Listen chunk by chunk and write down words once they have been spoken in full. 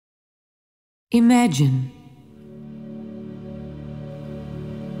Imagine.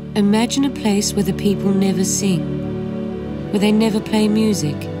 Imagine a place where the people never sing, where they never play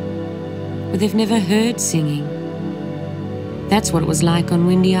music, where they've never heard singing. That's what it was like on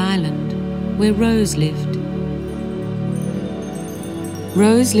Windy Island, where Rose lived.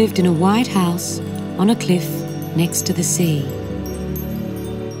 Rose lived in a white house on a cliff next to the sea.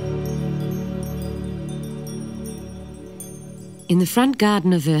 In the front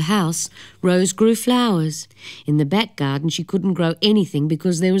garden of her house, Rose grew flowers. In the back garden, she couldn't grow anything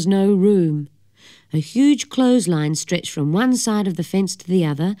because there was no room. A huge clothesline stretched from one side of the fence to the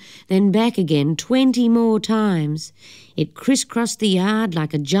other, then back again 20 more times. It crisscrossed the yard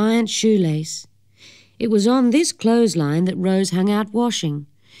like a giant shoelace. It was on this clothesline that Rose hung out washing,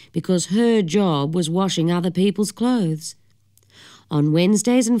 because her job was washing other people's clothes. On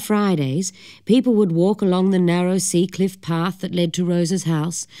Wednesdays and Fridays, people would walk along the narrow sea cliff path that led to Rose's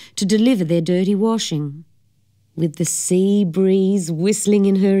house to deliver their dirty washing. With the sea breeze whistling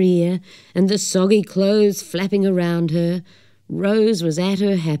in her ear and the soggy clothes flapping around her, Rose was at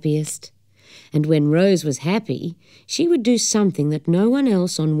her happiest. And when Rose was happy, she would do something that no one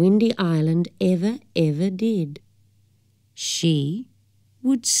else on Windy Island ever did. She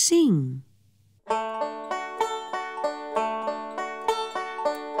would sing.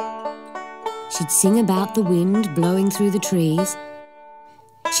 She'd sing about the wind blowing through the trees.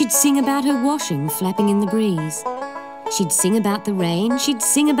 She'd sing about her washing flapping in the breeze. She'd sing about the rain. She'd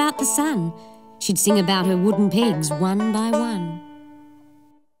sing about the sun. She'd sing about her wooden pegs one by one.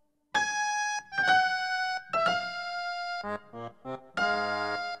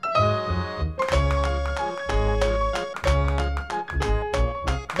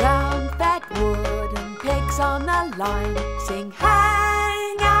 Round fat wooden pegs on a line, sing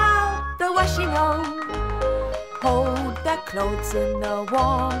hang out the washing home. Hold the clothes in the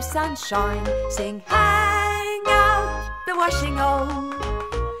warm sunshine, sing hang out the washing home.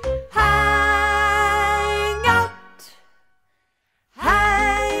 Hang out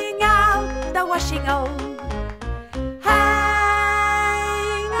the washing home. Hang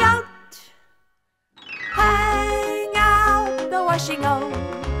out the washing home.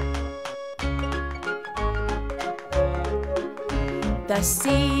 The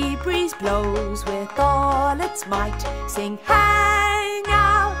sea breeze blows with all its might, sing hang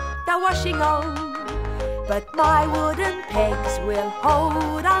out the washing home. But my wooden pegs will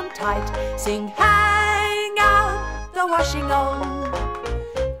hold on tight, sing hang out the washing home.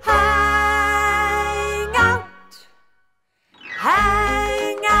 Hang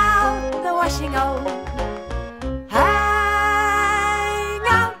out the washing home. Hang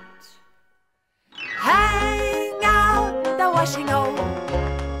out the washing home.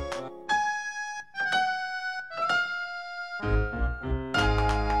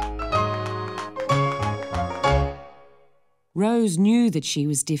 Rose knew that she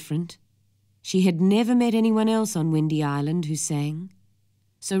was different. She had never met anyone else on Windy Island who sang,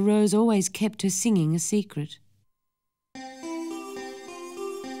 so Rose always kept her singing a secret.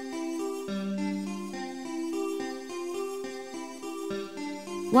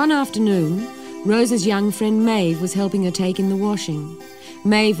 One afternoon, Rose's young friend Maeve was helping her take in the washing.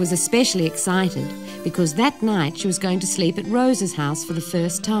 Maeve was especially excited because that night she was going to sleep at Rose's house for the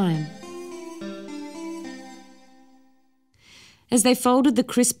first time. As they folded the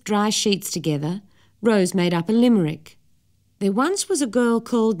crisp, dry sheets together, Rose made up a limerick. There once was a girl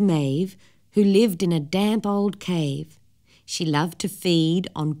called Maeve who lived in a damp old cave. She loved to feed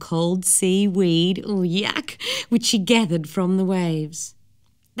on cold seaweed, oh yuck, which she gathered from the waves.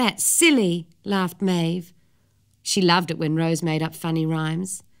 That's silly, laughed Maeve. She loved it when Rose made up funny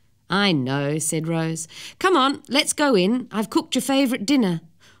rhymes. I know, said Rose. Come on, let's go in. I've cooked your favourite dinner.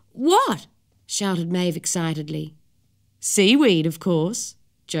 What? Shouted Maeve excitedly. Seaweed, of course,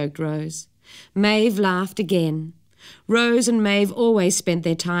 joked Rose. Maeve laughed again. Rose and Maeve always spent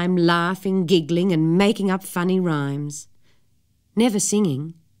their time laughing, giggling and making up funny rhymes. Never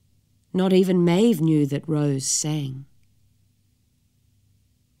singing. Not even Maeve knew that Rose sang.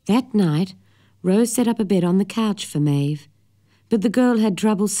 That night, Rose set up a bed on the couch for Maeve, but the girl had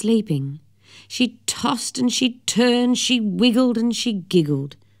trouble sleeping. She tossed and she turned, she wiggled and she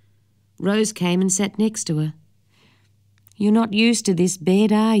giggled. Rose came and sat next to her. You're not used to this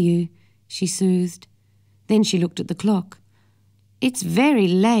bed, are you? She soothed. Then she looked at the clock. It's very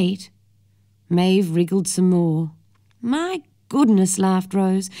late. Maeve wriggled some more. My goodness, laughed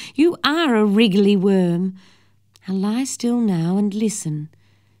Rose, you are a wriggly worm. Now lie still now and listen.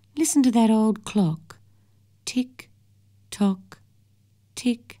 Listen to that old clock. Tick, tock,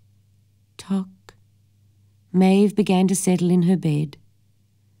 tick, tock. Maeve began to settle in her bed.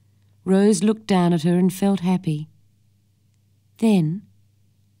 Rose looked down at her and felt happy. Then,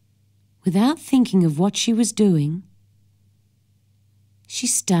 without thinking of what she was doing, she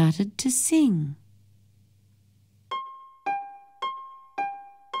started to sing.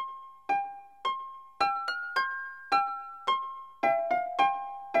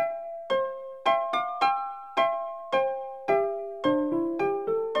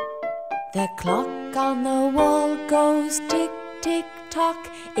 The clock on the wall goes tick, tick, tock.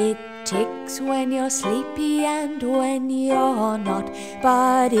 It ticks when you're sleepy and when you're not.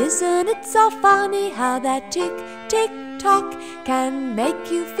 But isn't it so funny how that tick, tick, tock can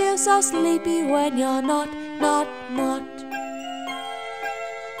make you feel so sleepy when you're not.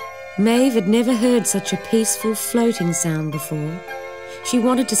 Maeve had never heard such a peaceful floating sound before. She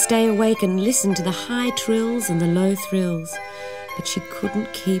wanted to stay awake and listen to the high trills and the low thrills, but she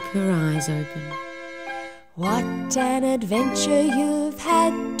couldn't keep her eyes open. What an adventure you've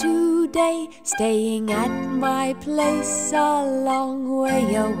had today, staying at my place a long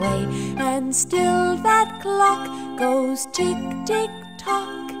way away. And still that clock goes tick, tick,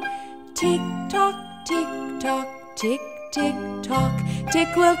 tock. Tick, tock, tick, tock, tick, tick, tock.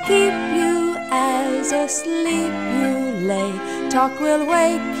 Tick will keep you as asleep you lay. Tock will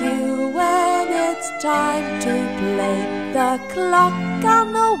wake you when it's time to play. The clock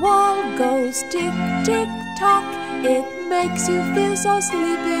on the wall goes tick, tick, tock. It makes you feel so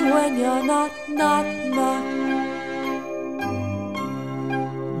sleepy when you're not.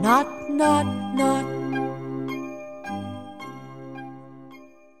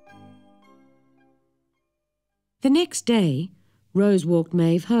 The next day, Rose walked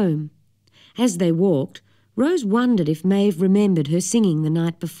Maeve home. As they walked, Rose wondered if Maeve remembered her singing the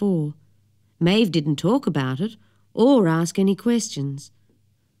night before. Maeve didn't talk about it or ask any questions.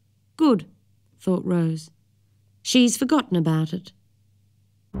 Good, thought Rose. She's forgotten about it.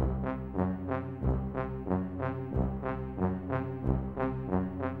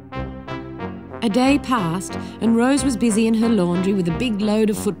 A day passed and Rose was busy in her laundry with a big load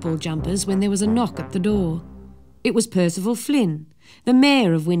of football jumpers when there was a knock at the door. It was Percival Flynn, the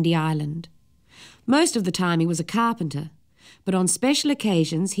mayor of Windy Island. Most of the time he was a carpenter, but on special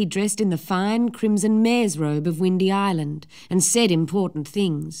occasions he dressed in the fine crimson mayor's robe of Windy Island and said important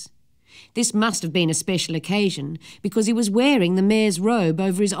things. This must have been a special occasion because he was wearing the mayor's robe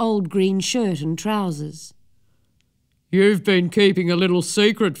over his old green shirt and trousers. "You've been keeping a little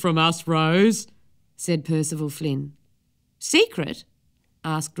secret from us, Rose," said Percival Flynn. Secret?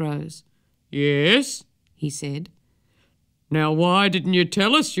 Asked Rose. "Yes," he said. "Now why didn't you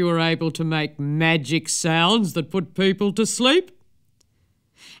tell us you were able to make magic sounds that put people to sleep?"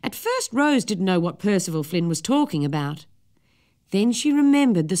 At first Rose didn't know what Percival Flynn was talking about. Then she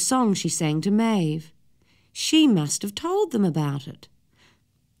remembered the song she sang to Maeve. She must have told them about it.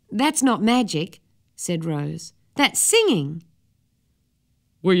 "That's not magic," said Rose. "That's singing."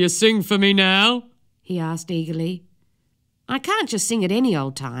 "Will you sing for me now?" he asked eagerly. "I can't just sing at any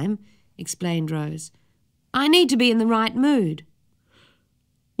old time," explained Rose. "I need to be in the right mood."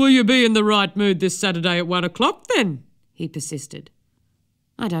 "Will you be in the right mood this Saturday at 1 o'clock then?" he persisted.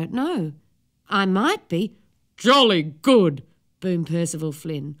 "I don't know. I might be." "Jolly good," boomed Percival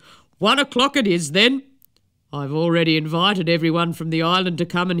Flynn. 1 o'clock it is then. I've already invited everyone from the island to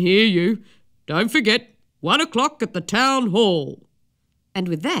come and hear you. Don't forget, 1 o'clock at the town hall. And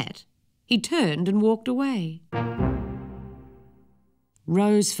with that, he turned and walked away.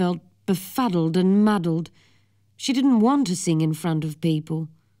 Rose felt befuddled and muddled. She didn't want to sing in front of people.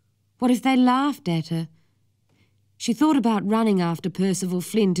 What if they laughed at her? She thought about running after Percival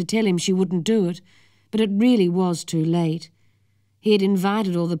Flynn to tell him she wouldn't do it, but it really was too late. He had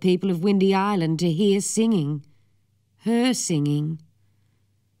invited all the people of Windy Island to hear singing. Her singing.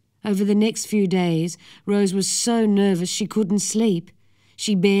 Over the next few days, Rose was so nervous she couldn't sleep.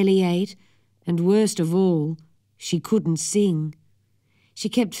 She barely ate, and worst of all, she couldn't sing. She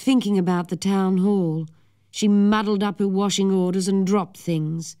kept thinking about the town hall. She muddled up her washing orders and dropped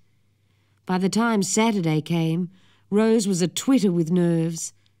things. By the time Saturday came, Rose was a twitter with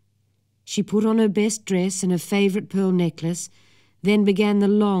nerves. She put on her best dress and her favourite pearl necklace, then began the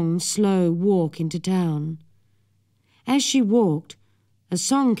long, slow walk into town. As she walked, a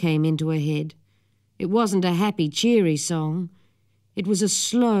song came into her head. It wasn't a happy, cheery song. It was a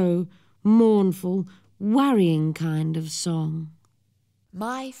slow, mournful, worrying kind of song.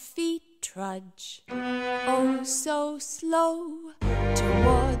 My feet trudge, oh so slow,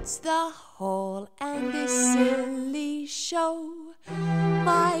 towards the hall and this silly show.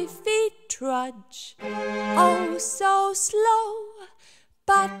 My feet trudge, oh so slow,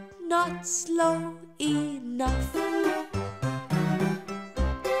 but not slow enough.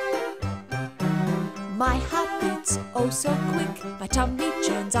 My heart beats oh so quick, my tummy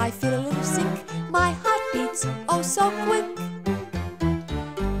churns, I feel a little sick. My heart beats oh so quick,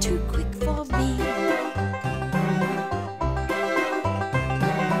 too quick for me.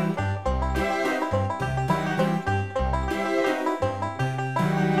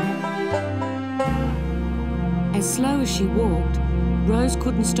 As slow as she walked, Rose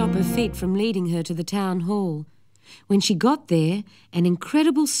couldn't stop her feet from leading her to the town hall. When she got there, an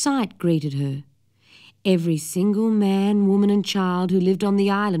incredible sight greeted her. Every single man, woman and child who lived on the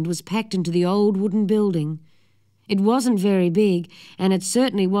island was packed into the old wooden building. It wasn't very big, and it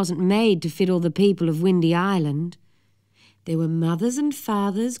certainly wasn't made to fit all the people of Windy Island. There were mothers and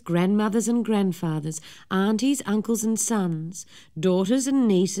fathers, grandmothers and grandfathers, aunties, uncles and sons, daughters and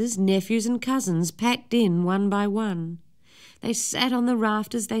nieces, nephews and cousins, packed in one by one. They sat on the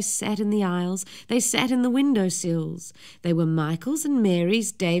rafters, they sat in the aisles, they sat in the window sills. They were Michaels and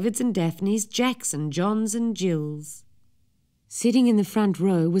Marys, Davids and Daphnes, Jacks and Johns and Jills. Sitting in the front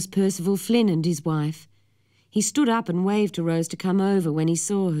row was Percival Flynn and his wife. He stood up and waved to Rose to come over when he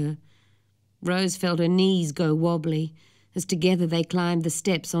saw her. Rose felt her knees go wobbly as together they climbed the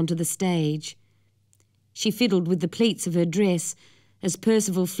steps onto the stage. She fiddled with the pleats of her dress as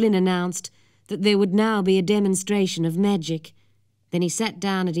Percival Flynn announced that there would now be a demonstration of magic. Then he sat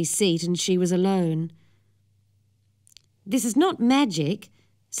down at his seat and she was alone. "This is not magic,"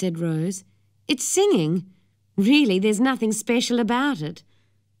 said Rose. "It's singing. Really, there's nothing special about it."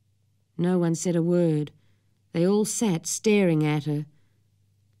 No one said a word. They all sat staring at her.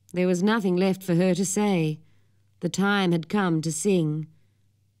 There was nothing left for her to say. The time had come to sing.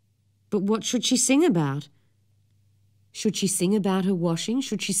 But what should she sing about? Should she sing about her washing?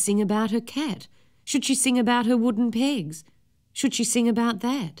 Should she sing about her cat? Should she sing about her wooden pegs? Should she sing about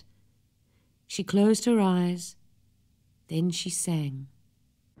that? She closed her eyes. Then she sang.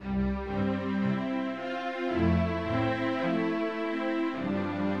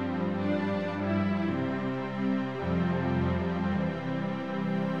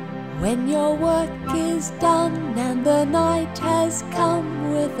 When your work is done and the night has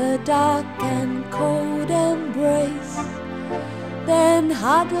come with a dark and cold embrace, then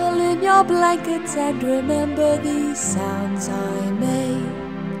huddle in your blankets and remember these sounds I made.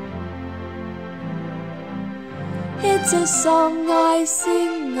 It's a song I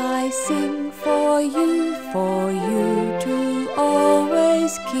sing for you to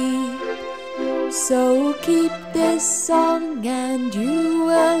always keep. So keep this song and you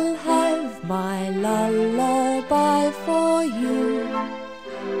will have my lullaby for you,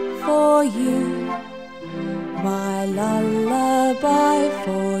 my lullaby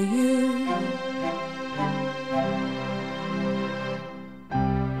for you.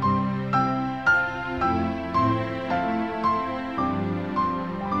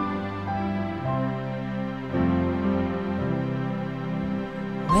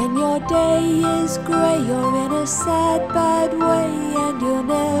 When your day is grey, you're in a sad, bad way, and you'll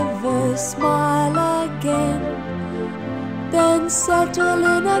never smile again, then settle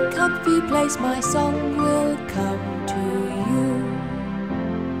in a comfy place, my song will come to you.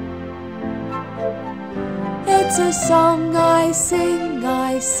 It's a song I sing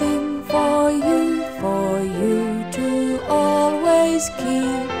for you to always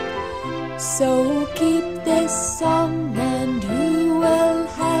keep. So keep this song and you will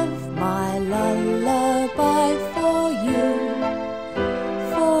have my lullaby for you,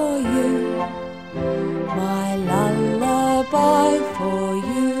 my lullaby for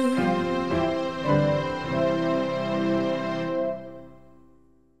you.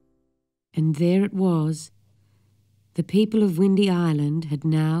 And there it was. The people of Windy Island had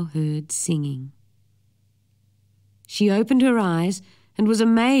now heard singing. She opened her eyes and was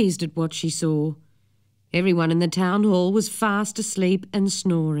amazed at what she saw. Everyone in the town hall was fast asleep and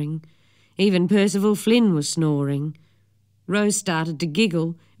snoring. Even Percival Flynn was snoring. Rose started to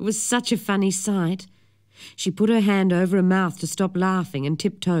giggle. It was such a funny sight. She put her hand over her mouth to stop laughing and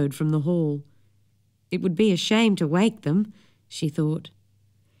tiptoed from the hall. It would be a shame to wake them, she thought.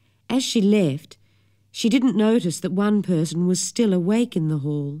 As she left, she didn't notice that one person was still awake in the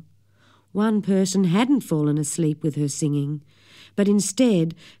hall. One person hadn't fallen asleep with her singing, but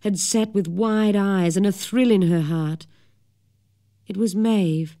instead had sat with wide eyes and a thrill in her heart. It was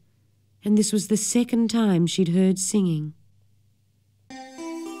Maeve, and this was the second time she'd heard singing.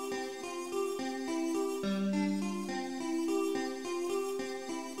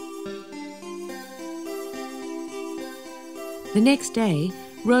 The next day,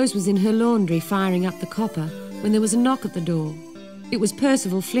 Rose was in her laundry firing up the copper when there was a knock at the door. It was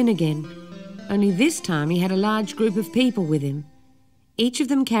Percival Flynn again, only this time he had a large group of people with him. Each of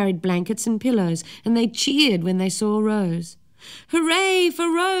them carried blankets and pillows, and they cheered when they saw Rose. "Hooray for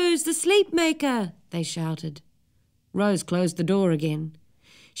Rose, the sleep-maker!" they shouted. Rose closed the door again.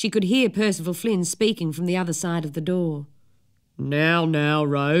 She could hear Percival Flynn speaking from the other side of the door. Now,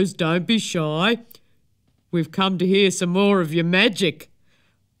 Rose, don't be shy. We've come to hear some more of your magic."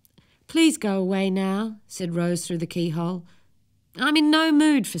 "Please go away now," said Rose through the keyhole. "I'm in no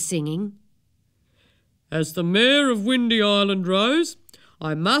mood for singing." "As the Mayor of Windy Island, Rose,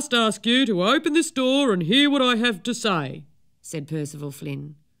 I must ask you to open this door and hear what I have to say," said Percival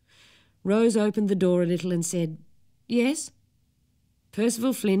Flynn. Rose opened the door a little and said, "Yes?"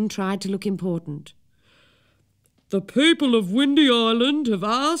 Percival Flynn tried to look important. "The people of Windy Island have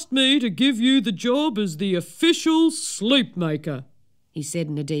asked me to give you the job as the official sleep-maker," he said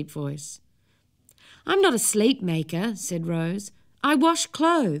in a deep voice. "I'm not a sleep-maker," said Rose. "I wash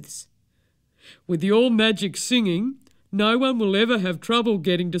clothes." "With your magic singing, no one will ever have trouble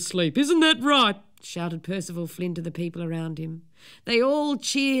getting to sleep. Isn't that right?" shouted Percival Flynn to the people around him. They all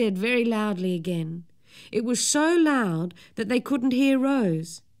cheered very loudly again. It was so loud that they couldn't hear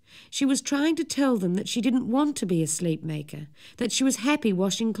Rose. She was trying to tell them that she didn't want to be a sleep-maker, that she was happy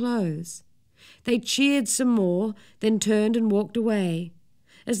washing clothes. They cheered some more, then turned and walked away.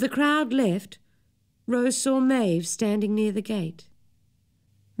 As the crowd left, Rose saw Maeve standing near the gate.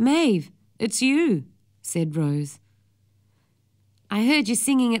 "Maeve, it's you," said Rose. "I heard you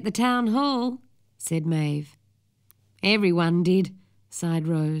singing at the town hall," said Maeve. "Everyone did," sighed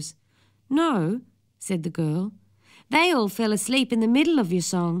Rose. "No," said the girl. "They all fell asleep in the middle of your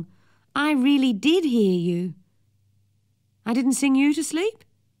song. I really did hear you." "I didn't sing you to sleep?"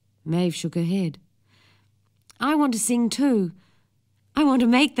 Maeve shook her head. "I want to sing too. I want to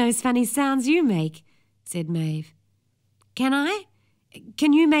make those funny sounds you make," said Maeve. "Can I?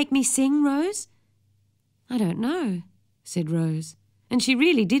 Can you make me sing, Rose?" "I don't know," said Rose. And she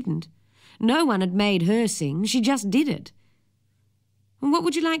really didn't. No one had made her sing. She just did it. "What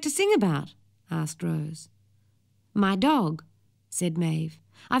would you like to sing about?" asked Rose. "My dog," said Maeve.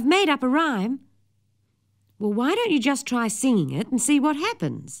 "I've made up a rhyme." "Well, why don't you just try singing it and see what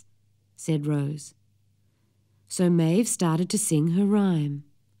happens?" said Rose. So Maeve started to sing her rhyme.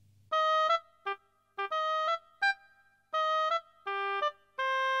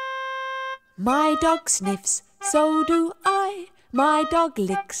 My dog sniffs, so do I. My dog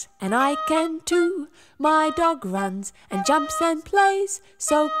licks, and I can too. My dog runs and jumps and plays,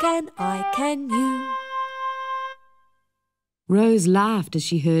 so can I, can you. Rose laughed as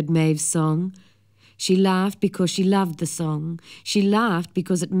she heard Maeve's song. She laughed because she loved the song. She laughed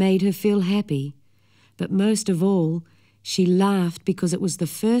because it made her feel happy. But most of all, she laughed because it was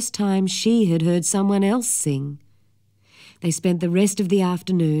the first time she had heard someone else sing. They spent the rest of the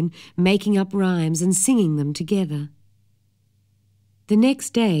afternoon making up rhymes and singing them together. The next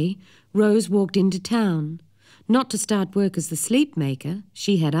day, Rose walked into town. Not to start work as the sleep-maker,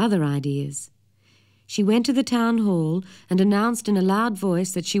 she had other ideas. She went to the town hall and announced in a loud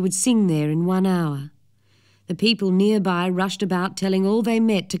voice that she would sing there in 1 hour. The people nearby rushed about telling all they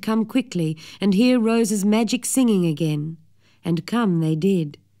met to come quickly and hear Rose's magic singing again. And come they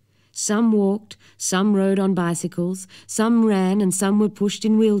did. Some walked, some rode on bicycles, some ran and some were pushed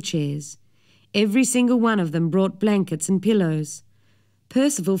in wheelchairs. Every single one of them brought blankets and pillows.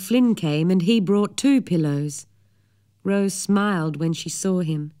 Percival Flynn came and he brought 2 pillows. Rose smiled when she saw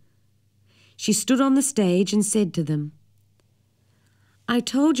him. She stood on the stage and said to them, "I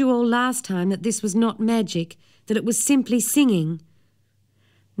told you all last time that this was not magic, that it was simply singing.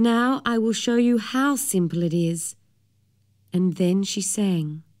 Now I will show you how simple it is." And then she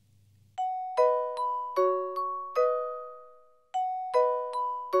sang.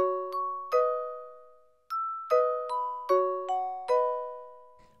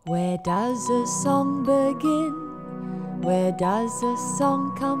 Where does a song begin? Where does a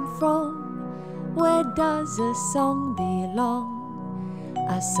song come from? Where does a song belong?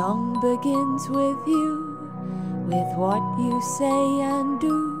 A song begins with you, with what you say and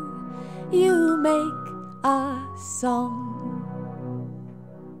do. You make a song.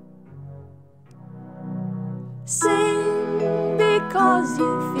 Sing because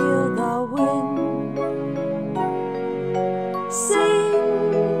you feel the wind. Sing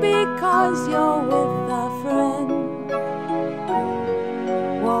because you're with a friend.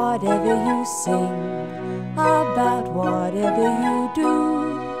 Whatever you sing, about whatever you do,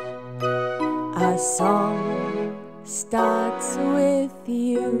 a song starts with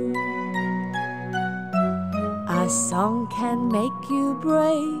you. A song can make you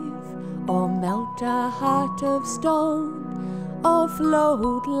brave, or melt a heart of stone, or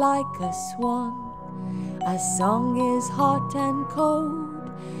float like a swan. A song is hot and cold,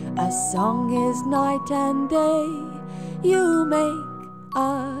 a song is night and day. You make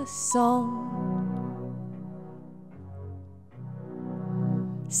a song.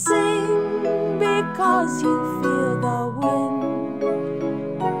 Sing because you feel the wind.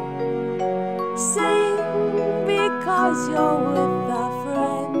 Sing because you're with a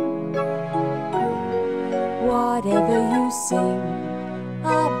friend. Whatever you sing,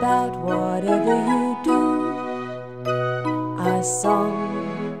 about whatever you do, a song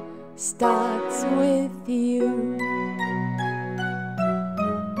starts with you.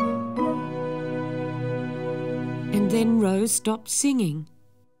 And then Rose stopped singing.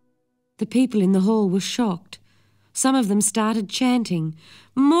 The people in the hall were shocked. Some of them started chanting,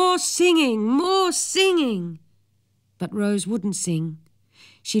 "More singing, more singing!" But Rose wouldn't sing.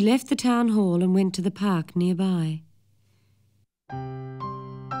 She left the town hall and went to the park nearby.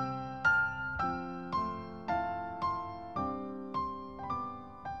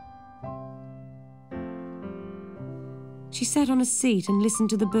 She sat on a seat and listened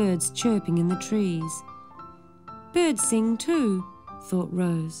to the birds chirping in the trees. Birds sing too, thought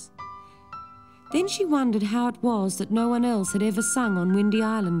Rose. Then she wondered how it was that no one else had ever sung on Windy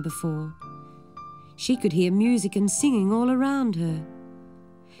Island before. She could hear music and singing all around her.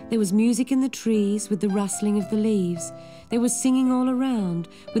 There was music in the trees with the rustling of the leaves. There was singing all around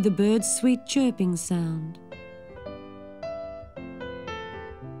with the birds' sweet chirping sound.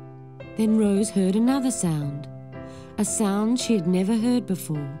 Then Rose heard another sound, a sound she had never heard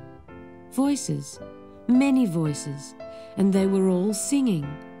before. Voices, many voices, and they were all singing.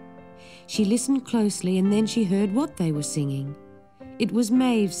 She listened closely and then she heard what they were singing. It was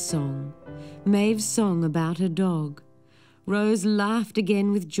Maeve's song about her dog. Rose laughed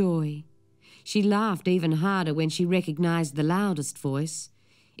again with joy. She laughed even harder when she recognized the loudest voice.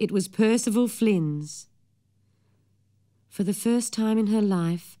 It was Percival Flynn's. For the first time in her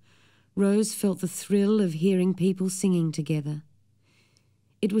life, Rose felt the thrill of hearing people singing together.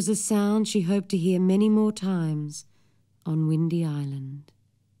 It was a sound she hoped to hear many more times on Windy Island.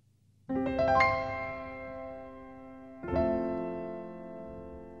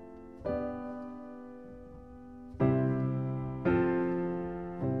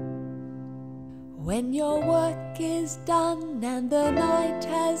 When your work is done and the night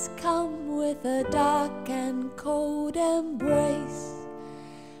has come with a dark and cold embrace,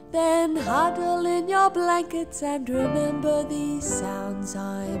 then huddle in your blankets and remember these sounds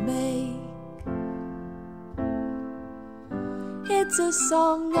I make. It's a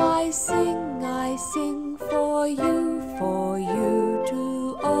song I sing for you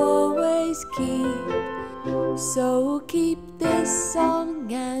to always keep. So keep this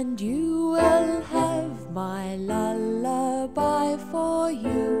song and you will have my lullaby for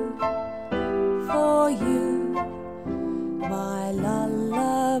you, my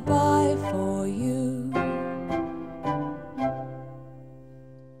lullaby for you.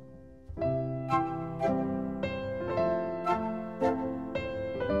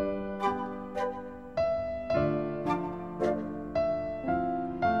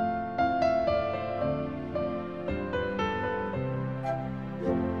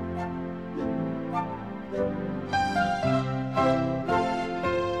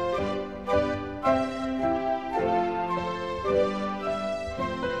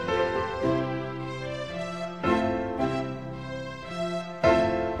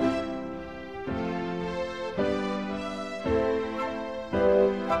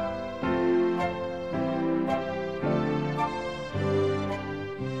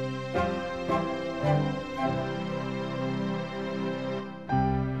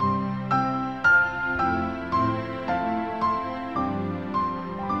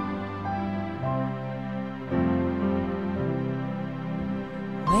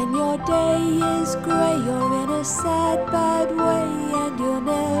 When your day is grey, you're in a sad, bad way, and you'll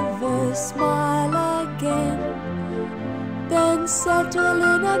never smile again, then settle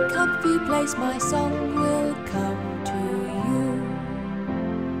in a comfy place, my song will come to you.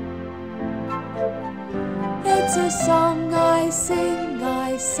 It's a song I sing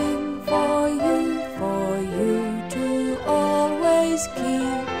for you to always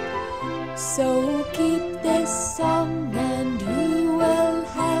keep. So keep this song and you will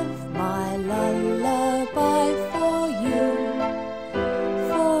have my lullaby for you,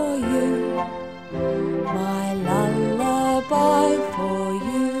 my lullaby for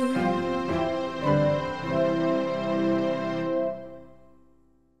you.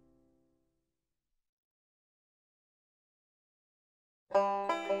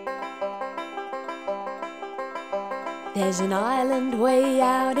 There's an island way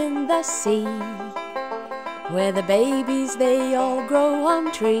out in the sea. where the babies they all grow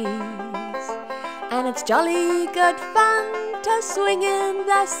on trees, and it's jolly good fun to swing in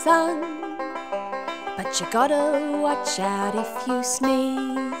the sun. But you gotta watch out if you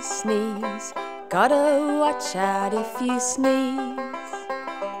sneeze, sneeze. Gotta watch out if you sneeze.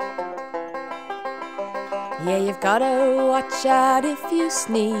 Yeah, you've gotta watch out if you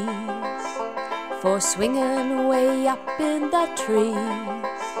sneeze, for swinging way up in the trees,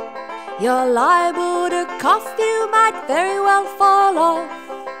 you're liable to cough. You might very well fall off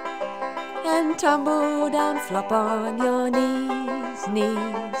and tumble down, flop on your knees,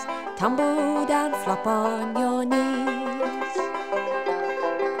 knees. Tumble down, flop on your knees.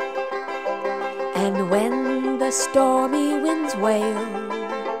 And when the stormy winds wail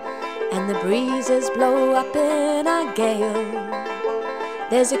and the breezes blow up in a gale,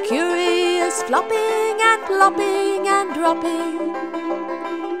 there's a curious flopping and plopping and dropping.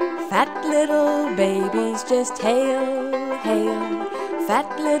 Fat little babies just hail, hail.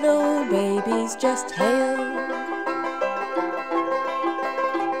 Fat little babies just hail.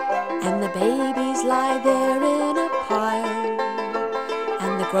 And the babies lie there in a pile,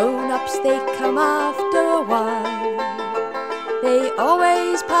 and the grown-ups they come after a while. They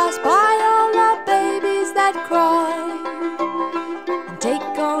always pass by all the babies that cry, and take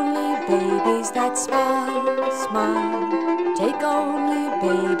only babies that smile, smile. Take only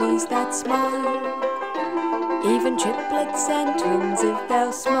babies that smile, even triplets and twins if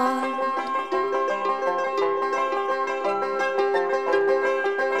they'll smile.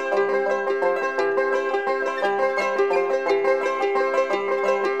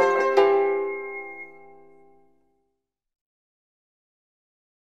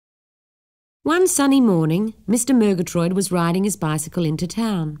 One sunny morning, Mr. Murgatroyd was riding his bicycle into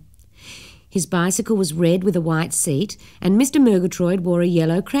town. His bicycle was red with a white seat, and Mr. Murgatroyd wore a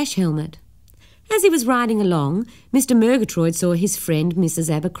yellow crash helmet. As he was riding along, Mr. Murgatroyd saw his friend Mrs.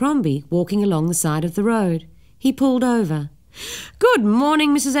 Abercrombie walking along the side of the road. He pulled over. "Good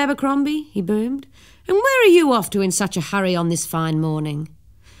morning, Mrs. Abercrombie," he boomed. "And where are you off to in such a hurry on this fine morning?"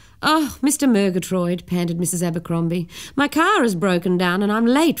 "Oh, Mr. Murgatroyd," panted Mrs. Abercrombie, "my car has broken down and I'm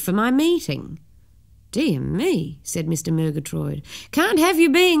late for my meeting." "Dear me," said Mr. Murgatroyd, "can't have you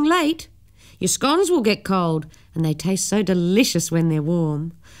being late. Your scones will get cold, and they taste so delicious when they're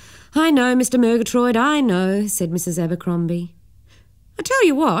warm." "I know, Mr. Murgatroyd, I know," said Mrs. Abercrombie. "I tell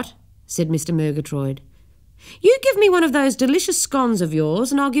you what," said Mr. Murgatroyd, "you give me one of those delicious scones of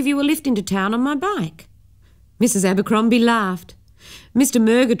yours and I'll give you a lift into town on my bike." Mrs. Abercrombie laughed. Mr.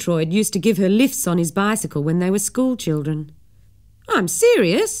 Murgatroyd used to give her lifts on his bicycle when they were school children. "I'm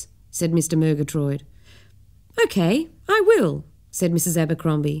serious," said Mr. Murgatroyd. "OK, I will," said Mrs.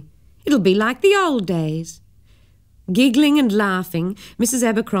 Abercrombie. "It'll be like the old days." Giggling and laughing, Mrs.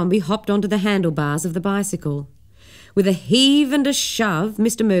 Abercrombie hopped onto the handlebars of the bicycle. With a heave and a shove,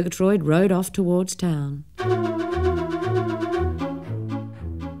 Mr. Murgatroyd rode off towards town.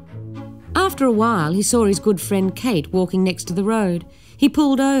 After a while, he saw his good friend Kate walking next to the road. He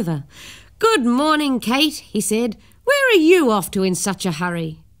pulled over. "Good morning, Kate," he said. "Where are you off to in such a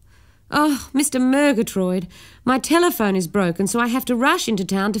hurry?" "Oh, Mr. Murgatroyd, my telephone is broken, so I have to rush into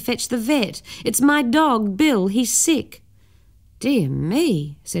town to fetch the vet. It's my dog, Bill. He's sick." "Dear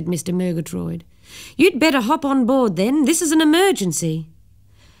me," said Mr. Murgatroyd. "You'd better hop on board then. This is an emergency."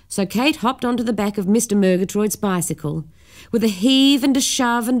 So Kate hopped onto the back of Mr. Murgatroyd's bicycle. With a heave and a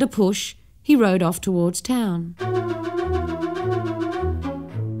shove and a push, he rode off towards town.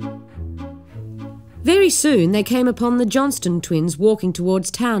 Very soon they came upon the Johnston twins walking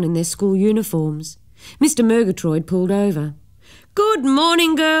towards town in their school uniforms. Mr. Murgatroyd pulled over. "Good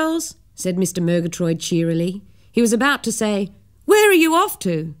morning, girls," said Mr. Murgatroyd cheerily. He was about to say, "Where are you off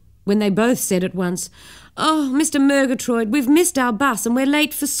to?" when they both said at once, "Oh, Mr. Murgatroyd, we've missed our bus and we're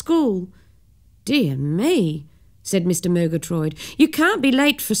late for school." "Dear me," said Mr. Murgatroyd, "you can't be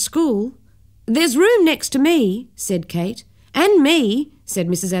late for school." "There's room next to me," said Kate. "And me," said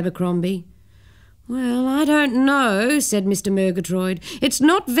Mrs. Abercrombie. "Well, I don't know," said Mr. Murgatroyd. "It's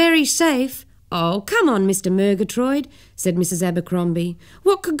not very safe." "Oh, come on, Mr. Murgatroyd," said Mrs. Abercrombie.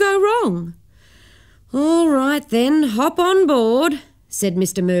 "What could go wrong?" "All right then, hop on board," said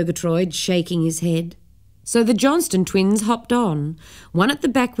Mr. Murgatroyd, shaking his head. So the Johnston twins hopped on, one at the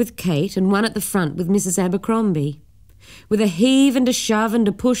back with Kate and one at the front with Mrs. Abercrombie. With a heave and a shove and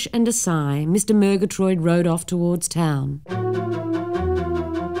a push and a sigh, Mr. Murgatroyd rode off towards town.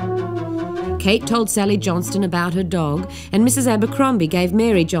 Kate told Sally Johnston about her dog, and Mrs. Abercrombie gave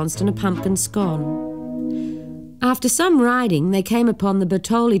Mary Johnston a pumpkin scone. After some riding, they came upon the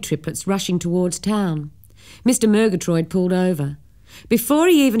Bertolli triplets rushing towards town. Mr. Murgatroyd pulled over. Before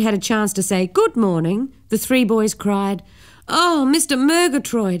he even had a chance to say good morning, the three boys cried, "Oh, Mr.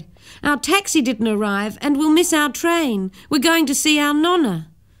 Murgatroyd, our taxi didn't arrive and we'll miss our train. We're going to see our nonna."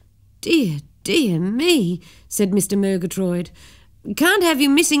 "Dear, dear me," said Mr. Murgatroyd. "Can't have you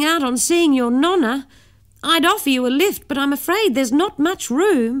missing out on seeing your nonna. I'd offer you a lift, but I'm afraid there's not much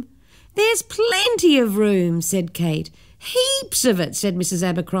room." "There's plenty of room," said Kate. "Heaps of it," said Mrs.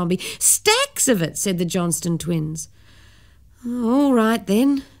 Abercrombie. "Stacks of it," said the Johnston twins. "All right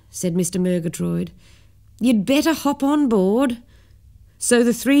then," said Mr. Murgatroyd. "You'd better hop on board." So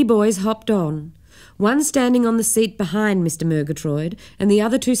the three boys hopped on, one standing on the seat behind Mr. Murgatroyd and the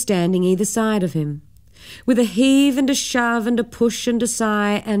other two standing either side of him. With a heave and a shove and a push and a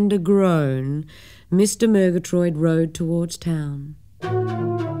sigh and a groan, Mr. Murgatroyd rode towards town.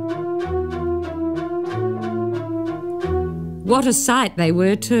 What a sight they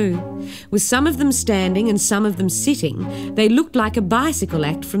were too! With some of them standing and some of them sitting, they looked like a bicycle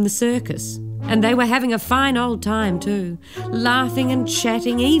act from the circus. And they were having a fine old time too, laughing and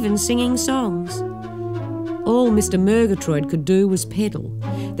chatting, even singing songs. All Mr. Murgatroyd could do was pedal.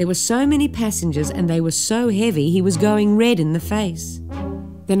 There were so many passengers and they were so heavy he was going red in the face.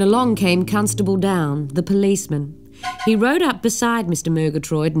 Then along came Constable Down, the policeman. He rode up beside Mr.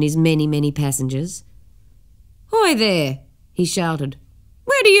 Murgatroyd and his many, many passengers. "Hoy there!" he shouted.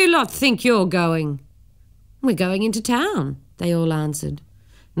 "Where do you lot think you're going?" "We're going into town," they all answered.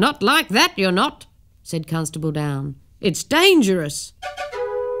 "Not like that, you're not," said Constable Down. "It's dangerous."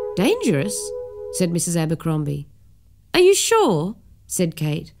 "Dangerous?" said Mrs. Abercrombie. "Are you sure?" said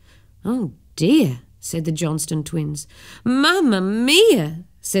Kate. "Oh dear," said the Johnston twins. "Mamma mia,"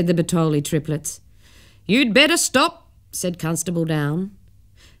 said the Bertoli triplets. "You'd better stop," said Constable Down.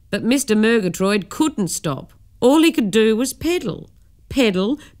 But Mr. Murgatroyd couldn't stop. All he could do was pedal.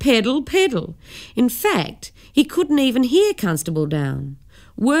 Pedal, pedal, pedal. In fact, he couldn't even hear Constable Down.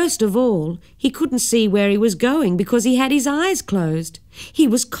 Worst of all, he couldn't see where he was going because he had his eyes closed. He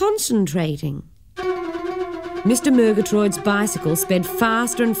was concentrating. Mr. Murgatroyd's bicycle sped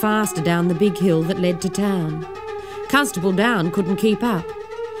faster and faster down the big hill that led to town. Constable Down couldn't keep up.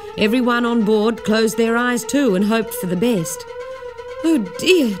 Everyone on board closed their eyes too and hoped for the best. "Oh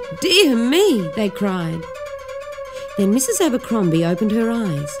dear, dear me," they cried. Then Mrs. Abercrombie opened her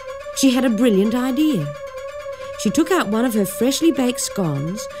eyes. She had a brilliant idea. She took out one of her freshly baked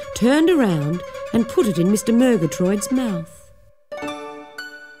scones, turned around and put it in Mr. Murgatroyd's mouth.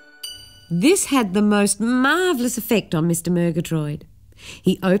 This had the most marvellous effect on Mr. Murgatroyd.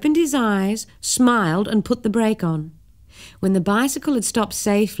 He opened his eyes, smiled and put the brake on. When the bicycle had stopped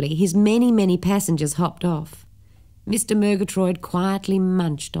safely, his many, many passengers hopped off. Mr. Murgatroyd quietly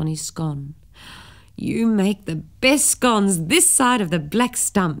munched on his scone. "You make the best scones this side of the black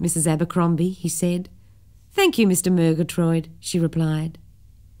stump, Mrs. Abercrombie," he said. "Thank you, Mr. Murgatroyd," she replied.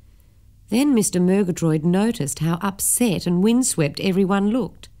 Then Mr. Murgatroyd noticed how upset and windswept everyone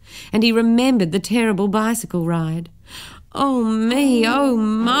looked, and he remembered the terrible bicycle ride. "Oh me, oh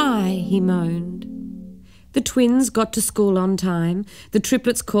my," he moaned. The twins got to school on time, the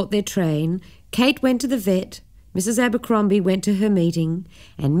triplets caught their train, Kate went to the vet, Mrs. Abercrombie went to her meeting,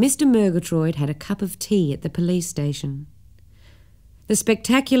 and Mr. Murgatroyd had a cup of tea at the police station. The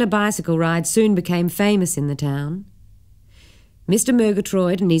spectacular bicycle ride soon became famous in the town. Mr.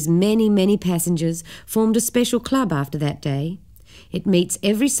 Murgatroyd and his many, many passengers formed a special club after that day. It meets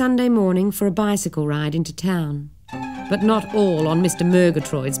every Sunday morning for a bicycle ride into town. But not all on Mr.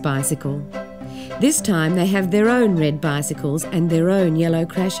 Murgatroyd's bicycle. This time they have their own red bicycles and their own yellow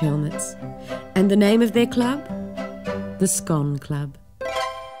crash helmets. And the name of their club? The Scone Club.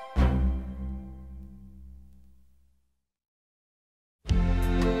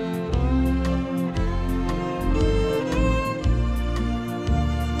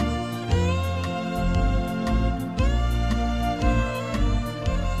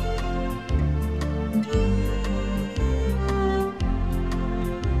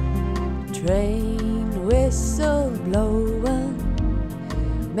 Train whistle blowing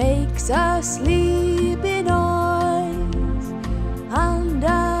makes a sleepy noise.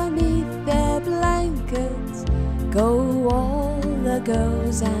 Underneath their blankets go all the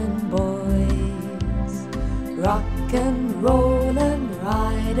girls and boys, rockin', rollin',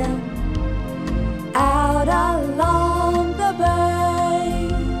 riding out along the bay,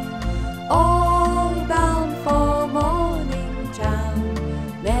 all bound for Morningtown,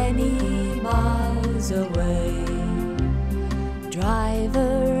 many miles away.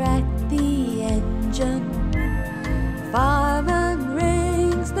 Driver at the engine, fireman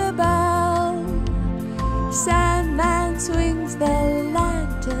rings the bell, Sandman swings the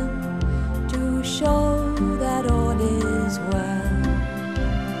lantern to show that all is well.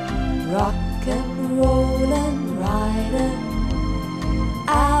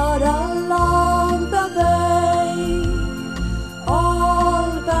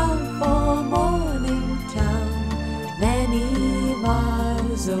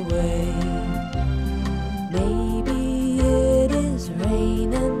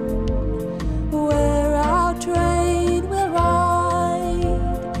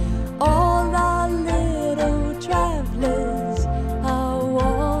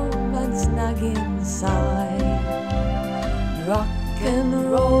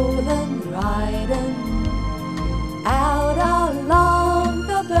 and rollin', riding out along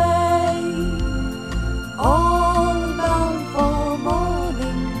the bay, all bound for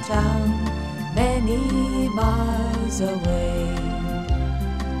Morningtown, many miles away.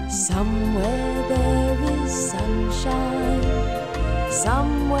 Somewhere there is sunshine,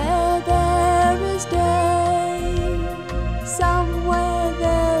 somewhere there is day, somewhere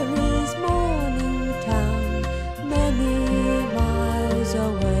there is Morningtown, many miles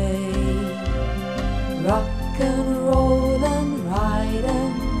away. Rock and roll and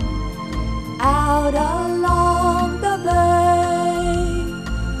riding out along the bay,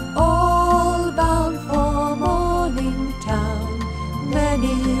 all bound for Morningtown,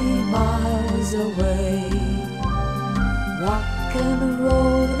 many miles away. Rock and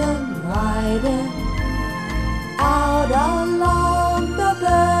roll and riding out along the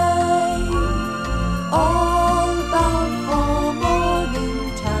bay, all bound for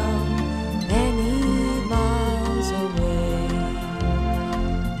Morningtown, many miles away,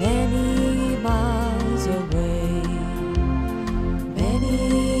 many miles away,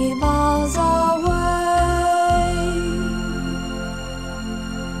 many miles away.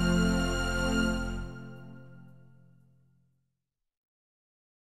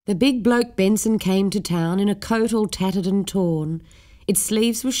 The big bloke Benson came to town in a coat all tattered and torn. Its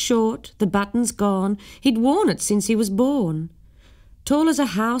sleeves were short, the buttons gone, he'd worn it since he was born. Tall as a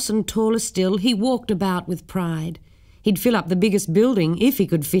house and taller still, he walked about with pride. He'd fill up the biggest building if he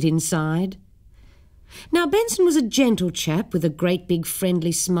could fit inside. Now Benson was a gentle chap with a great big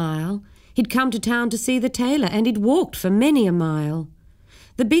friendly smile. He'd come to town to see the tailor and he'd walked for many a mile.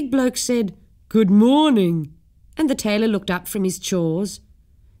 The big bloke said, "Good morning," and the tailor looked up from his chores.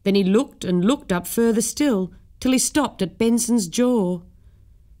 Then he looked and looked up further still, till he stopped at Benson's jaw.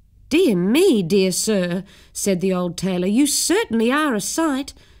 "Dear me, dear sir," said the old tailor, "you certainly are a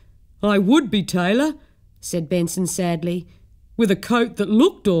sight." "I would be, tailor," said Benson sadly, "with a coat that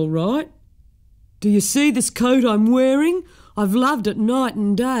looked all right. Do you see this coat I'm wearing? I've loved it night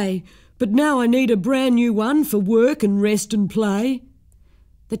and day, but now I need a brand new one for work and rest and play."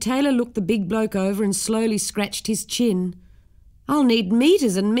 The tailor looked the big bloke over and slowly scratched his chin. "I'll need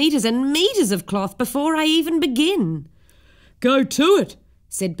metres and metres and metres of cloth before I even begin." "Go to it,"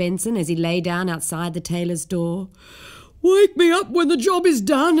 said Benson as he lay down outside the tailor's door. "Wake me up when the job is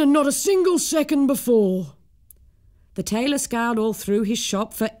done and not a single second before." The tailor scoured all through his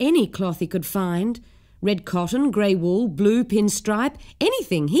shop for any cloth he could find. Red cotton, grey wool, blue pinstripe,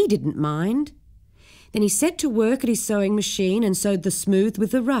 anything he didn't mind. Then he set to work at his sewing machine and sewed the smooth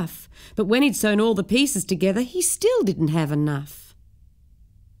with the rough. But when he'd sewn all the pieces together, he still didn't have enough.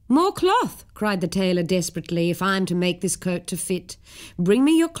 "More cloth," cried the tailor desperately, "if I'm to make this coat to fit. Bring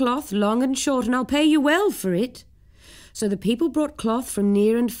me your cloth, long and short, and I'll pay you well for it." So the people brought cloth from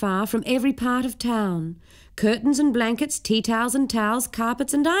near and far, from every part of town. Curtains and blankets, tea towels and towels,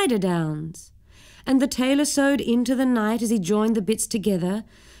 carpets and eiderdowns. And the tailor sewed into the night as he joined the bits together.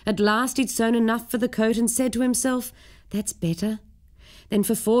 At last he'd sewn enough for the coat and said to himself, "That's better." Then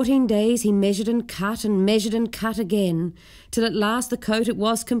for 14 days he measured and cut again, till at last the coat it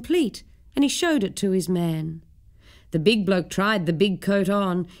was complete, and he showed it to his man. The big bloke tried the big coat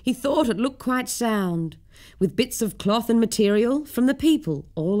on. He thought it looked quite sound, with bits of cloth and material from the people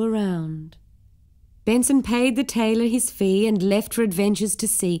all around. Benson paid the tailor his fee and left for adventures to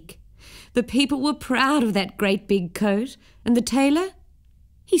seek. The people were proud of that great big coat, and the tailor,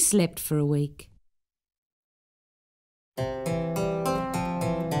 he slept for a week.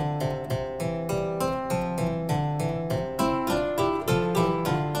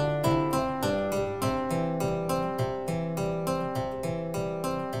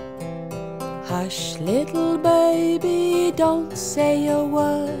 Hush, little baby, don't say a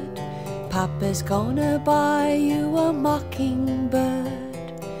word. Papa's gonna buy you a mockingbird.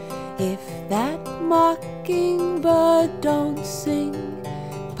 If that mockingbird don't sing,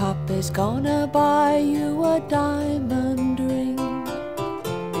 Papa's gonna buy you a diamond ring.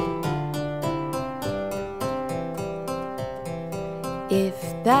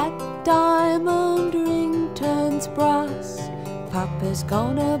 If that diamond ring turns brass, Papa's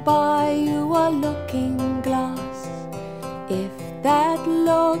gonna buy you a looking glass. If that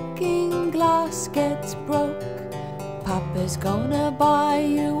looking glass gets broke, Papa's gonna buy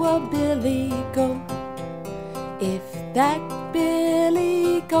you a billy goat. If that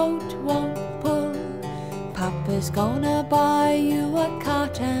billy goat won't pull, Papa's gonna buy you a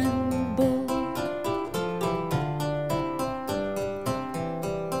cart and bull.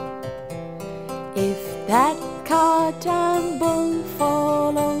 If that cart and bull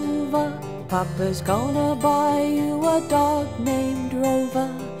fall over, Papa's gonna buy you a dog named Rover.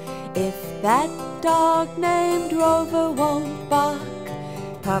 If that dog named Rover won't bark,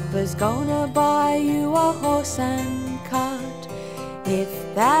 Papa's gonna buy you a horse and cart. If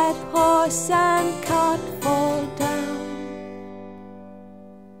that horse and cart fall down,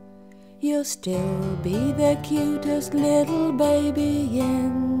 you'll still be the cutest little baby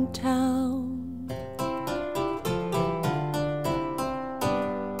in town.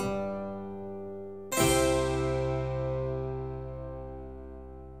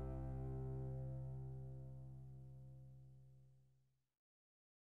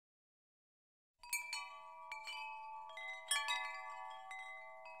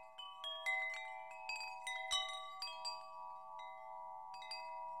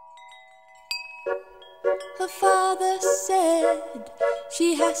 Her father said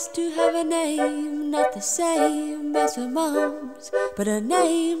she has to have a name, not the same as her mom's, but a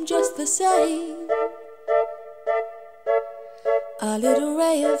name just the same. A little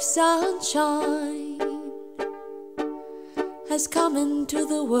ray of sunshine has come into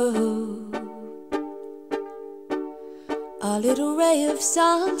the world. A little ray of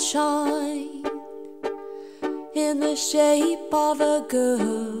sunshine in the shape of a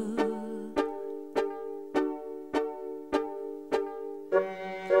girl.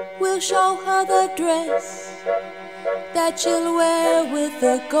 We'll show her the dress that she'll wear with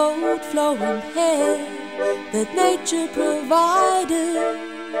the gold flowing hair that nature provided.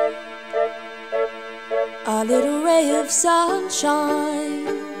 A little ray of sunshine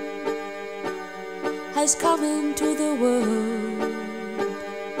has come into the world.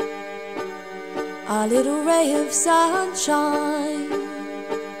 A little ray of sunshine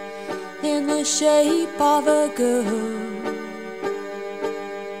in the shape of a girl.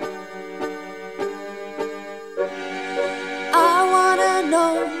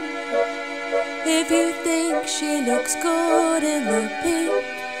 Know if you think she looks good in the pink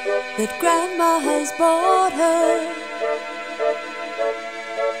that Grandma has bought her,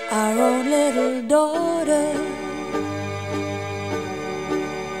 our own little daughter.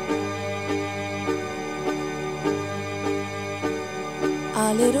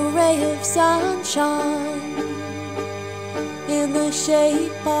 A little ray of sunshine in the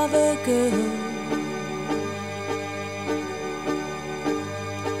shape of a girl.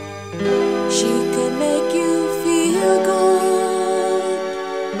 She can make you feel good.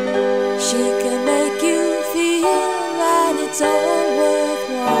 She can make you feel that it's all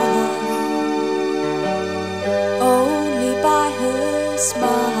worthwhile. Only by her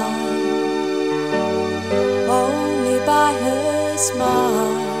smile. Only by her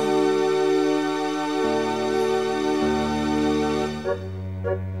smile.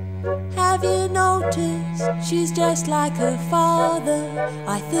 Have you noticed she's just like her father?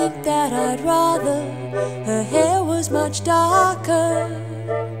 I think that I'd rather her hair was much darker.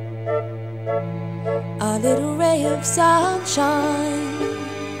 A little ray of sunshine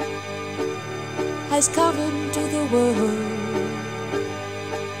has come into the world.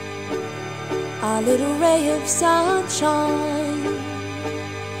 A little ray of sunshine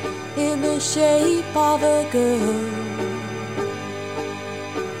in the shape of a girl.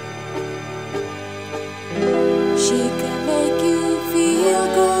 She can make you feel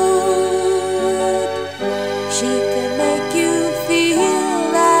good. She can make you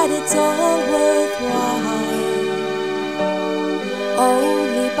feel that it's all worthwhile.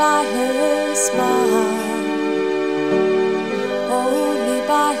 Only by her smile. Only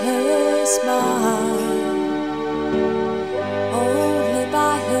by her smile. Only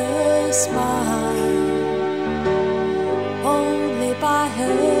by her smile. Only by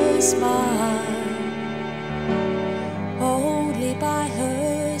her smile. Only by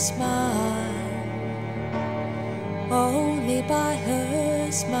her smile. Only by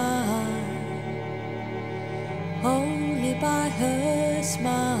her smile. Only by her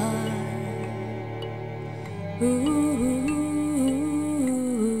smile. Ooh.